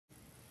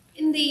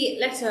In the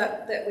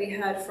letter that we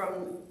heard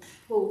from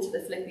Paul to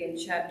the Philippian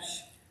church,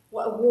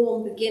 what a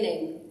warm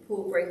beginning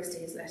Paul brings to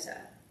his letter.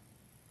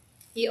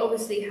 He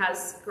obviously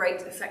has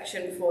great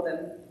affection for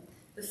them.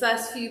 The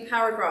first few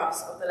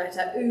paragraphs of the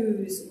letter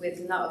ooze with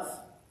love.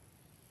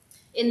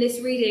 In this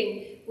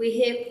reading, we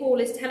hear Paul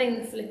is telling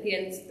the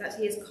Philippians that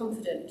he is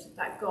confident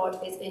that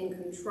God is in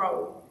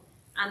control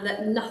and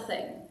that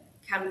nothing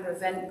can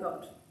prevent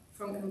God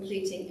from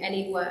completing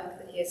any work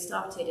that he has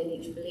started in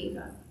each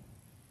believer.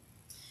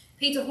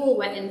 Peter Hall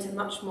went into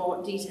much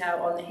more detail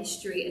on the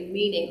history and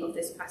meaning of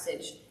this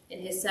passage in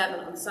his sermon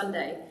on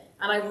Sunday,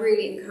 and I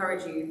really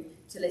encourage you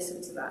to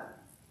listen to that.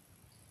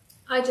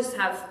 I just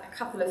have a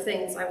couple of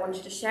things I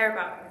wanted to share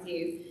with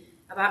you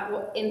about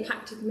what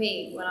impacted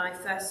me when I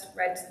first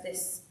read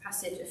this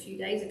passage a few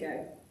days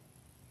ago.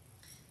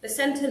 The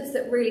sentence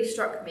that really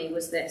struck me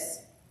was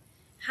this: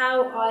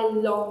 "How I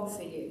long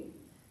for you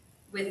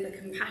with the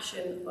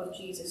compassion of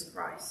Jesus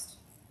Christ."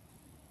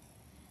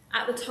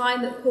 At the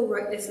time that Paul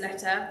wrote this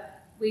letter,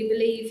 we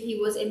believe he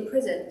was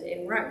imprisoned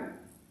in Rome.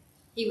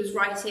 He was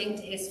writing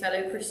to his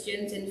fellow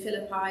Christians in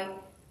Philippi,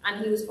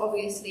 and he was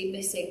obviously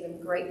missing them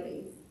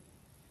greatly.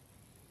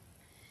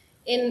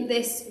 In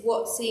this,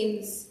 what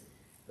seems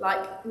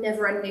like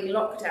never-ending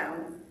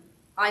lockdown,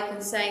 I can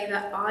say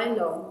that I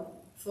long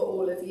for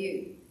all of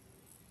you.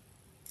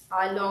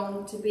 I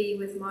long to be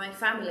with my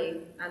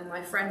family and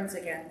my friends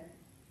again.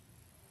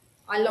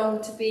 I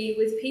long to be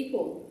with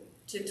people,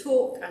 to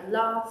talk and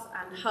laugh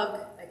and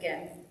hug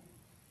again.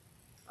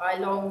 I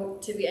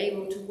long to be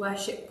able to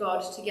worship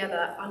God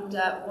together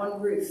under one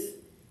roof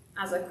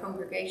as a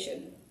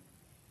congregation.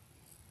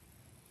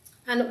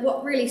 And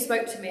what really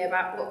spoke to me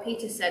about what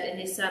Peter said in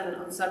his sermon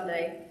on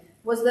Sunday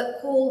was that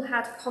Paul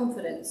had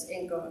confidence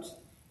in God,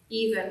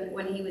 even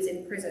when he was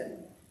in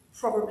prison,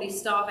 probably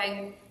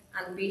starving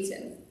and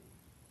beaten.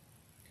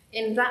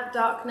 In that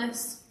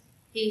darkness,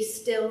 he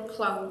still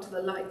clung to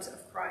the light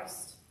of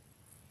Christ.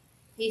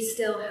 He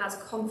still has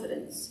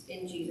confidence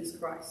in Jesus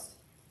Christ.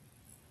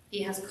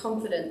 He has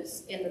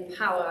confidence in the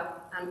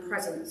power and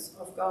presence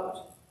of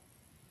God.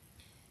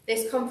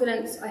 This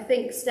confidence, I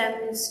think,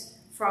 stems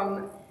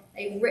from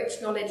a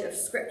rich knowledge of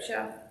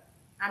Scripture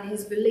and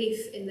his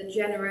belief in the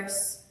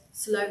generous,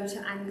 slow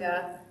to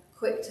anger,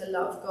 quick to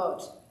love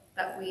God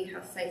that we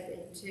have faith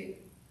in too.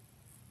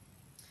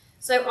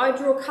 So I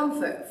draw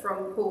comfort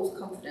from Paul's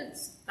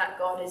confidence that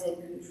God is in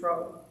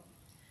control.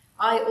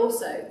 I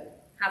also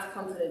have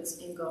confidence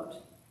in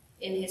God,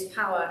 in his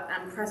power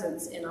and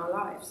presence in our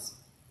lives.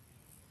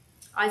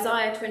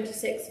 Isaiah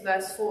 26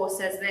 verse 4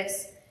 says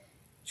this: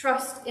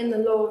 "Trust in the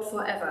Lord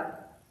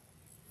forever,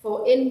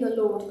 for in the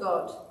Lord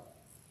God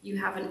you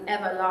have an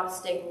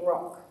everlasting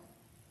rock."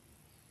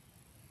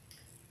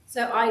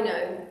 So I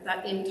know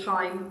that in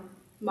time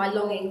my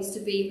longings to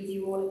be with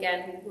you all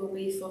again will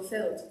be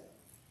fulfilled,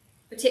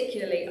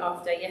 particularly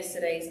after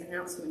yesterday's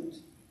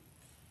announcement.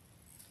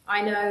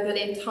 I know that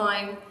in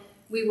time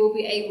we will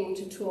be able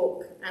to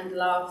talk and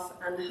laugh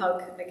and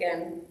hug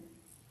again,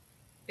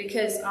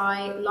 because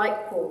I,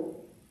 like Paul,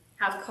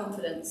 have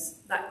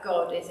confidence that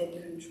God is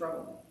in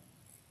control.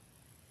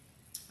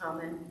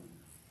 Amen.